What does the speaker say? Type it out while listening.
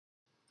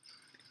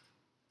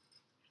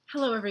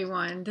Hello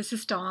everyone, this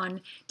is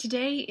Dawn.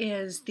 Today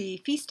is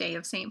the feast day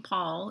of St.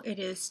 Paul. It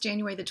is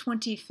January the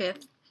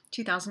 25th,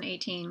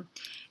 2018,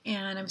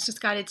 and I was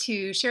just guided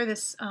to share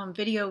this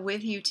video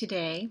with you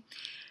today.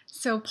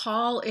 So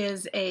Paul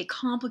is a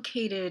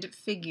complicated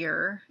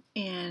figure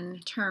in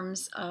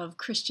terms of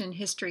Christian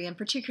history, and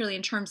particularly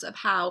in terms of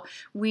how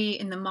we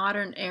in the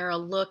modern era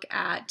look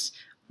at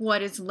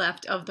what is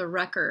left of the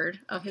record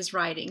of his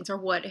writings or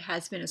what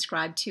has been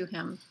ascribed to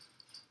him.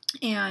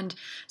 And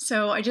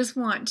so I just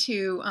want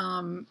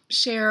to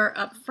share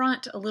up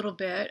front a little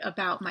bit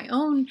about my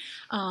own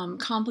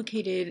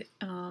complicated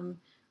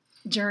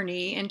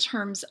journey in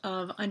terms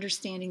of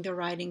understanding the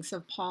writings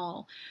of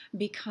Paul,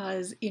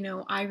 because,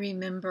 I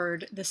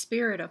remembered the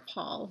spirit of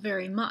Paul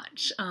very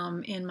much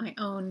in my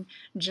own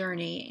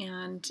journey,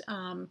 and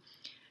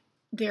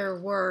there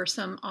were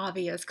some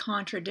obvious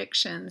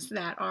contradictions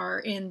that are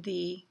in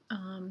the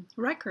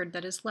record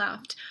that is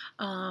left,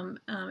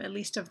 at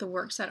least of the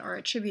works that are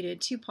attributed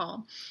to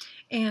Paul.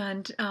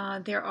 And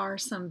there are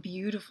some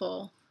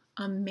beautiful,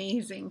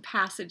 amazing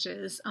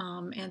passages,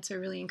 and so I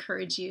really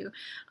encourage you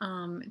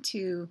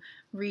to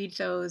read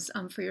those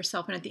for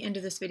yourself. And at the end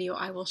of this video,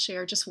 I will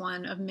share just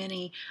one of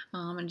many,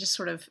 and just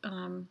sort of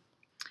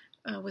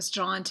was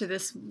drawn to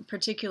this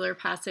particular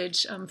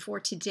passage for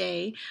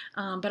today,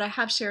 but I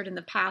have shared in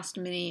the past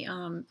many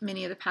of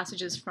the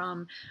passages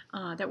from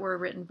that were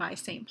written by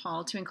St.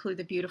 Paul, to include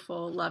the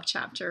beautiful love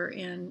chapter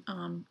in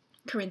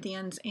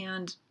Corinthians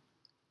and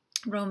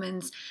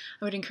Romans.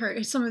 I would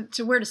encourage someone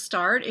to where to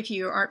start if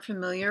you aren't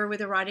familiar with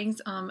the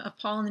writings of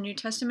Paul in the New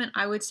Testament.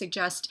 I would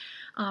suggest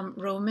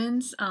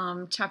Romans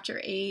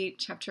chapter 8,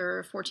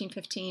 chapter 14,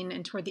 15,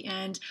 and toward the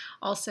end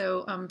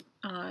also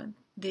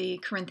the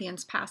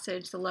Corinthians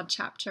passage, the love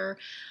chapter.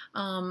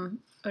 I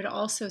would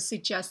also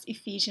suggest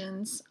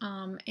Ephesians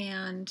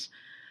and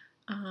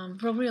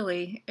well,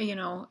 really,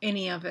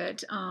 any of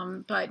it.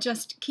 But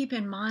just keep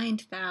in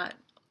mind that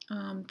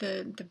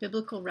the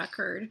biblical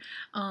record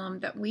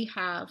that we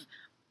have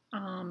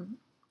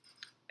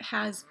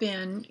has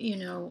been,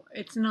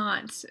 it's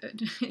not,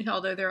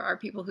 although there are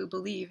people who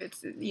believe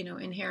it's,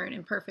 inherent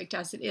and perfect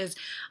as it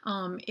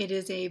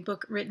is a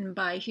book written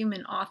by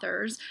human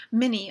authors,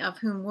 many of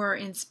whom were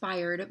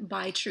inspired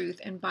by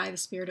truth and by the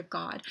Spirit of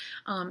God.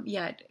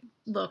 Yet,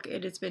 look,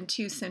 it has been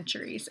 2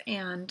 centuries,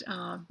 and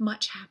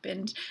much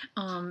happened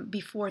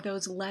before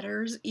those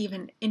letters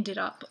even ended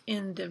up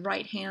in the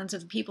right hands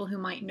of the people who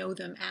might know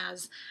them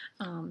as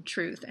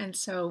truth. And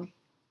so,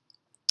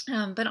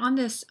 but on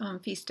this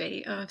feast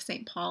day of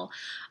St. Paul,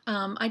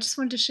 I just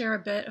wanted to share a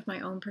bit of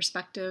my own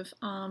perspective,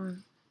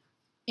 and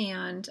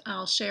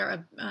I'll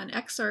share an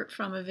excerpt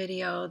from a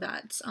video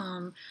that's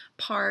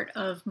part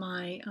of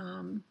my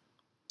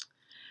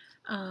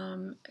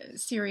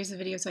series of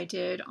videos I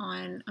did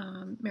on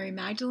Mary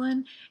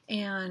Magdalene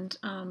and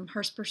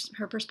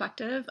her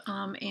perspective,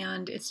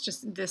 and it's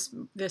just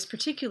this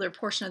particular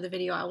portion of the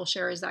video I will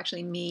share is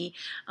actually me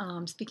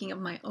speaking of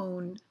my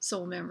own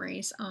soul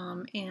memories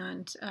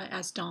and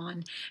as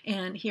Dawn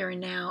and here and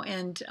now,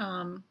 and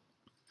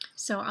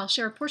so I'll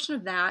share a portion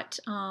of that,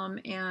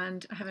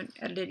 and I haven't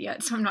edited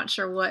yet, so I'm not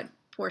sure what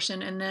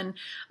portion, and then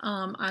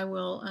I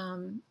will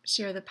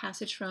share the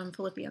passage from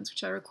Philippians,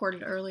 which I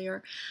recorded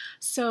earlier.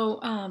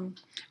 So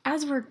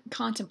as we're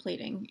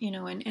contemplating,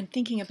 and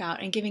thinking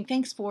about and giving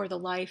thanks for the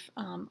life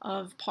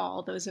of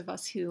Paul, those of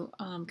us who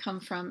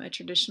come from a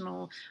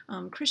traditional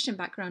Christian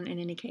background in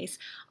any case,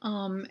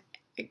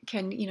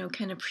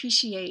 can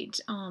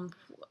appreciate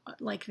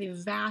like the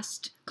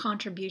vast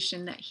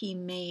contribution that he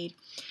made.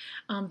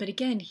 But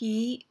again,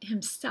 he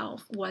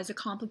himself was a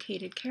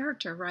complicated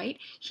character, right?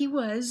 He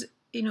was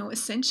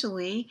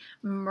essentially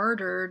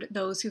murdered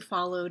those who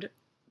followed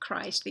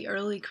Christ, the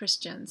early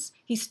Christians.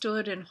 He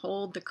stood and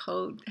held the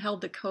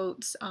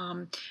coats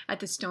at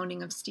the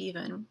stoning of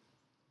Stephen,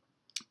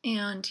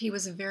 and he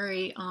was a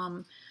very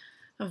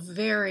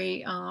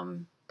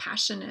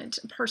passionate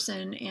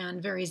person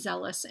and very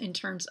zealous in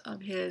terms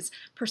of his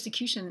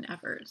persecution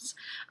efforts.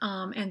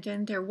 And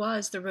then there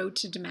was the road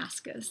to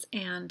Damascus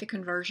and the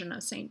conversion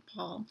of St.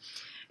 Paul.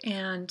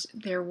 And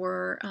there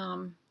were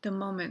the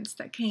moments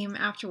that came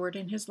afterward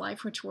in his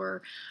life, which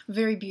were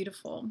very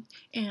beautiful.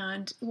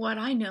 And what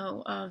I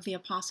know of the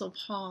Apostle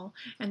Paul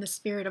and the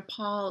spirit of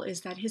Paul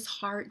is that his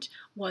heart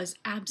was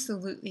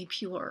absolutely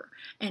pure,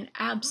 and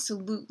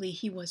absolutely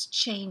he was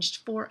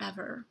changed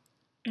forever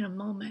in a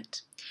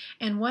moment.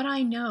 And what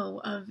I know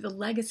of the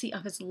legacy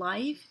of his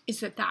life is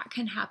that that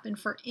can happen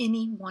for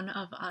any one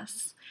of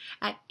us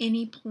at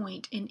any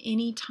point in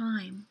any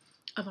time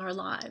of our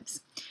lives.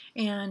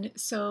 And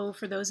so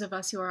for those of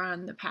us who are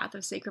on the path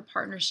of sacred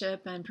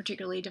partnership, and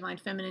particularly Divine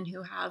Feminine,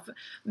 who have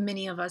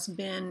many of us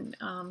been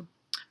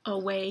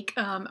awake,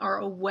 are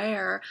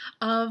aware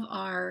of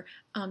our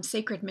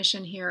sacred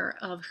mission here,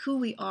 of who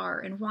we are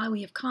and why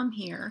we have come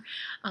here,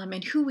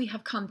 and who we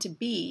have come to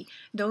be.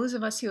 Those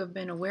of us who have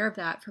been aware of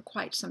that for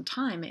quite some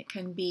time, it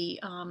can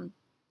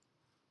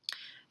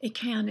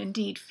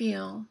indeed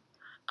feel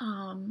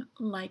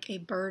like a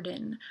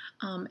burden,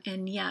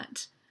 and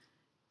yet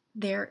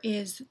there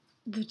is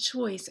the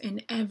choice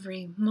in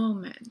every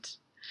moment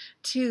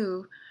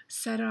to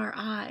set our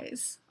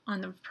eyes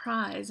on the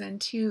prize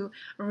and to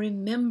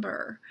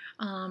remember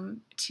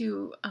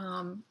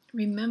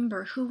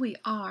remember who we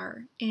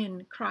are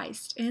in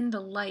Christ, in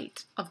the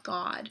light of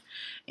God,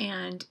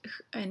 and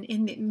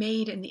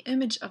made in the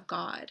image of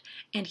God,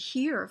 and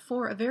here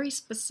for a very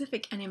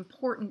specific and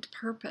important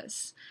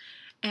purpose.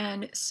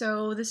 And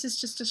so this is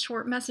just a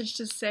short message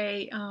to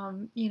say,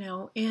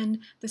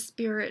 in the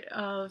spirit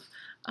of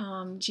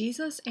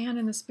Jesus and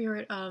in the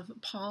spirit of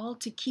Paul,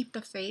 to keep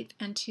the faith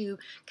and to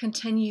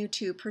continue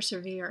to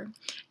persevere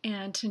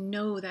and to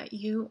know that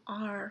you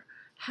are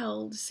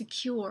held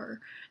secure,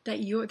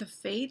 that your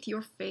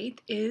faith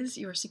is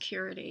your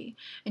security,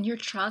 and your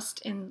trust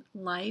in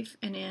life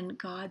and in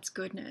God's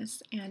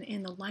goodness and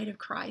in the light of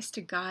Christ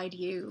to guide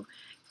you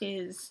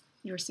is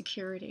your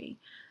security.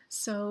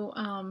 So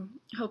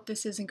hope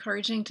this is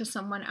encouraging to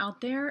someone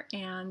out there,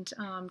 and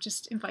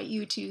just invite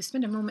you to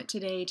spend a moment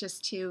today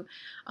just to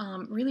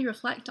really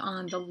reflect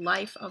on the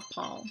life of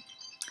Paul.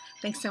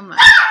 Thanks so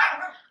much.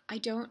 I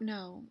don't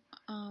know,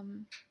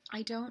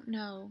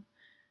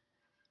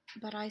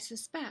 but I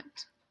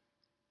suspect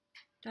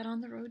that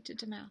on the road to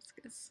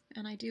Damascus,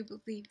 and I do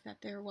believe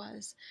that there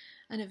was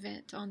an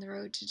event on the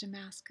road to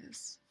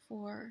Damascus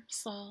for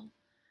Saul,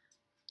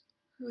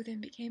 who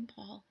then became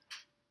Paul.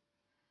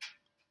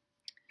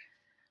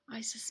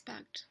 I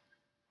suspect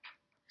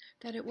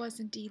that it was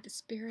indeed the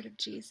Spirit of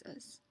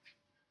Jesus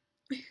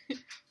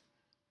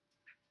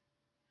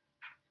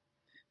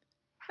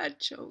that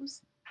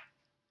chose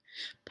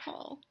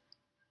Paul.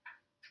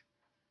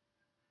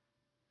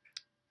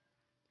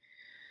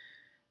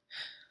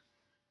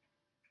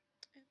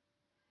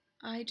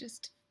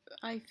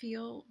 I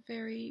feel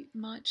very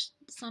much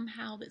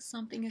somehow that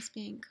something is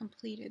being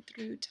completed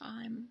through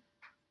time.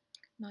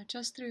 Not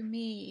just through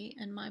me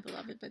and my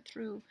beloved, but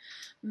through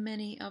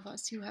many of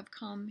us who have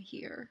come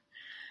here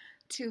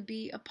to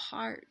be a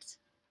part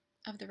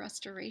of the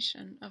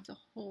restoration of the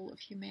whole of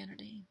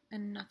humanity,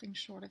 and nothing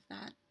short of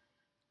that.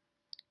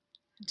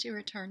 To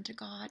return to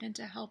God and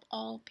to help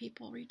all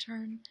people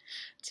return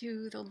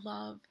to the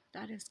love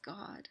that is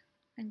God,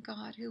 and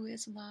God who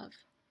is love,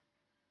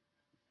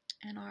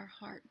 and our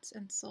hearts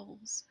and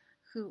souls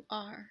who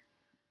are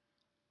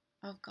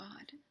of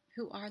God,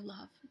 who are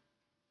love.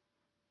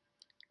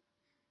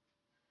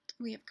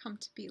 We have come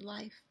to be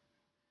life,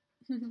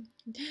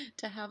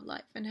 to have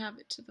life and have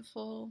it to the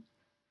full.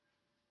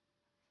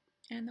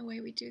 And the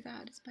way we do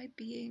that is by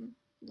being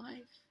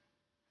life,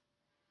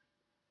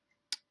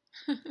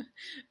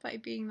 by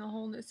being the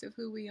wholeness of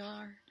who we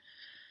are.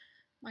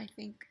 I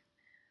think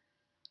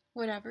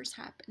whatever's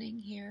happening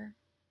here,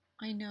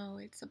 I know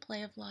it's a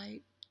play of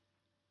light.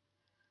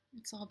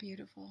 It's all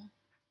beautiful.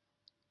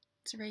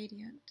 It's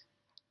radiant.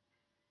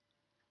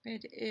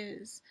 It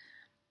is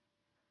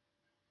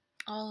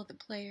all of the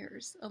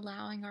players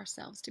allowing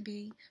ourselves to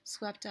be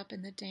swept up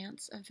in the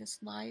dance of this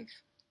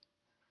life.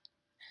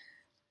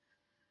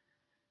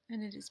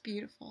 And it is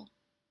beautiful.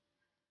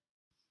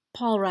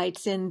 Paul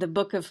writes in the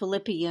book of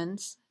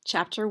Philippians,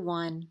 chapter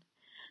 1,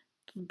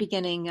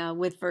 beginning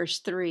with verse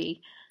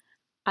 3,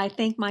 I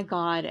thank my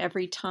God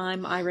every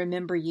time I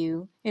remember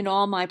you. In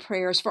all my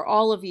prayers for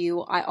all of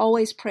you, I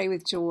always pray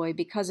with joy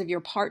because of your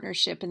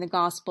partnership in the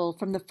gospel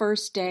from the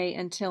first day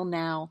until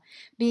now,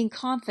 being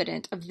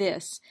confident of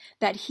this,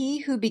 that he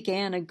who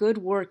began a good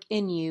work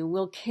in you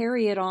will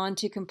carry it on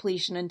to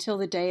completion until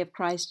the day of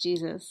Christ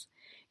Jesus.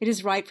 It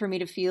is right for me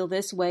to feel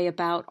this way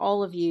about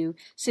all of you,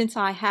 since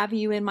I have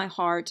you in my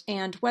heart,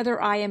 and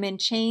whether I am in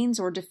chains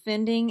or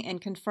defending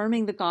and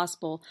confirming the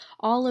gospel,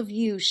 all of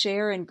you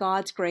share in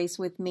God's grace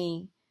with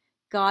me.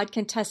 God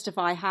can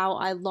testify how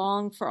I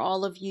long for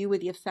all of you with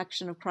the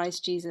affection of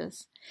Christ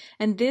Jesus.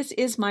 And this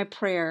is my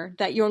prayer,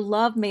 that your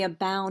love may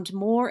abound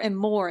more and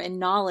more in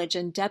knowledge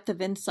and depth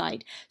of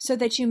insight, so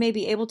that you may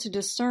be able to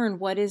discern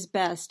what is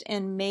best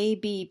and may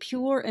be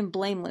pure and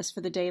blameless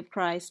for the day of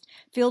Christ,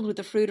 filled with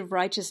the fruit of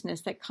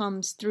righteousness that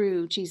comes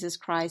through Jesus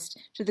Christ,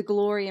 to the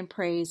glory and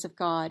praise of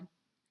God.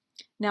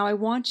 Now I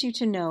want you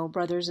to know,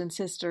 brothers and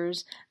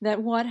sisters,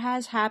 that what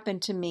has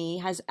happened to me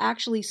has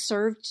actually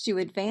served to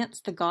advance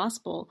the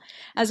gospel.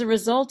 As a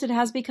result, it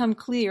has become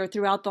clear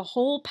throughout the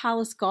whole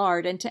palace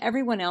guard and to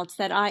everyone else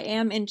that I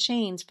am in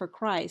chains for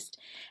Christ.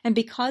 And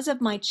because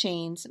of my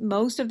chains,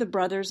 most of the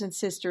brothers and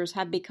sisters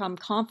have become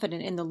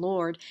confident in the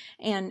Lord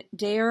and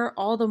dare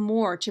all the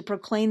more to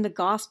proclaim the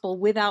gospel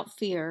without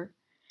fear.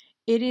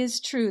 It is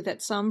true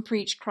that some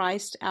preach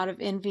Christ out of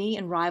envy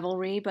and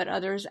rivalry, but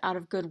others out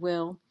of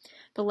goodwill.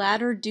 The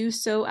latter do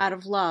so out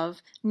of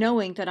love,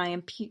 knowing that I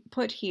am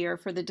put here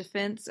for the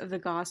defense of the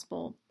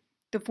gospel.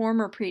 The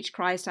former preach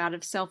Christ out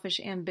of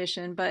selfish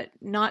ambition, but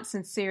not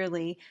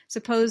sincerely,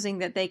 supposing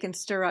that they can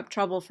stir up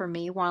trouble for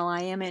me while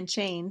I am in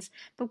chains.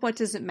 But what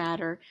does it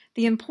matter?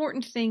 The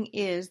important thing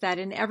is that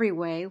in every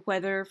way,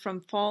 whether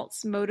from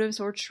false motives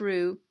or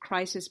true,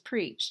 Christ is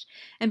preached.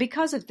 And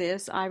because of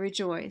this, I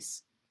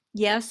rejoice.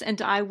 Yes,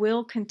 and I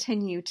will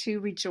continue to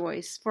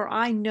rejoice, for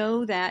I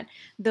know that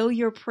through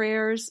your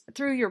prayers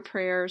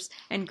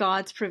and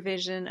God's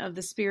provision of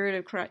the Spirit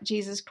of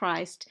Jesus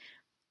Christ,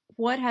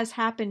 what has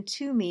happened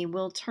to me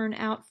will turn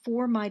out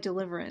for my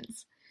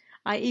deliverance.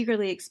 I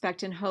eagerly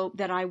expect and hope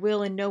that I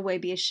will in no way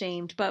be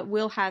ashamed, but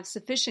will have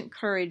sufficient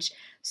courage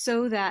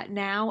so that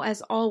now,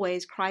 as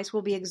always, Christ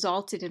will be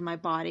exalted in my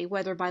body,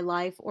 whether by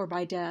life or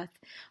by death.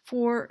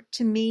 For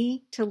to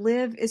me, to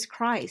live is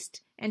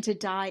Christ, and to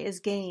die is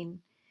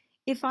gain.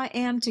 If I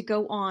am to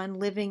go on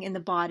living in the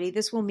body,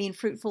 this will mean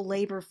fruitful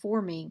labor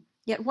for me.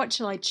 Yet what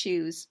shall I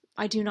choose?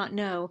 I do not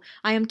know.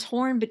 I am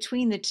torn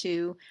between the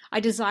two. I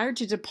desire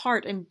to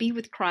depart and be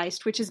with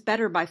Christ, which is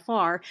better by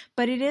far,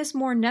 but it is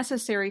more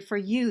necessary for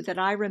you that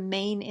I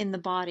remain in the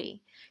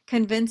body.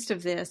 Convinced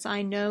of this,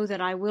 I know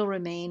that I will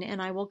remain,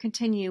 and I will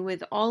continue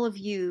with all of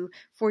you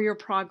for your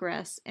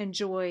progress and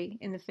joy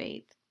in the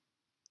faith,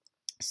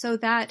 so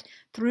that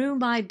through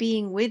my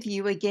being with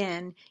you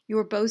again,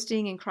 your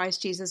boasting in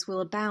Christ Jesus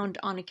will abound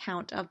on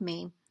account of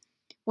me.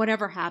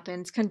 Whatever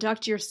happens,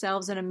 conduct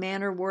yourselves in a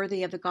manner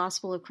worthy of the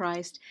gospel of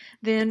Christ.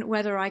 Then,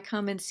 whether I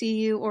come and see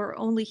you or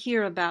only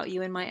hear about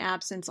you in my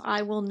absence,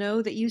 I will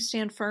know that you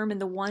stand firm in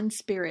the one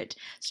Spirit,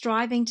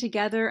 striving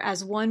together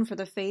as one for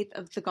the faith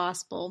of the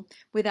gospel,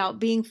 without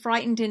being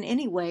frightened in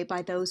any way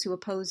by those who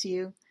oppose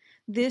you.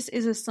 This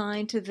is a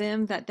sign to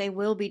them that they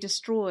will be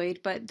destroyed,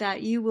 but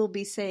that you will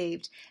be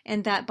saved,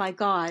 and that by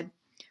God.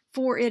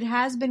 For it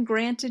has been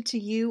granted to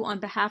you on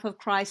behalf of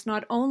Christ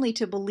not only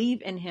to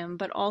believe in him,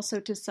 but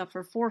also to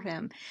suffer for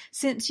him,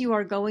 since you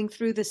are going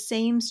through the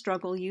same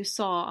struggle you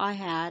saw I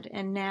had,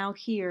 and now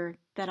hear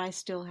that I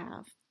still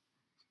have.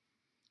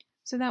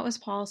 So that was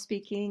Paul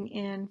speaking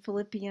in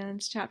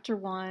Philippians chapter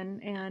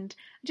 1, and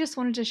I just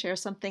wanted to share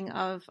something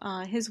of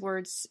his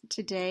words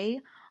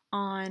today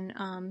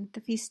on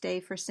the feast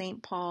day for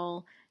St.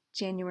 Paul,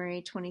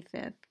 January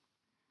 25th.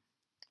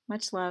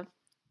 Much love.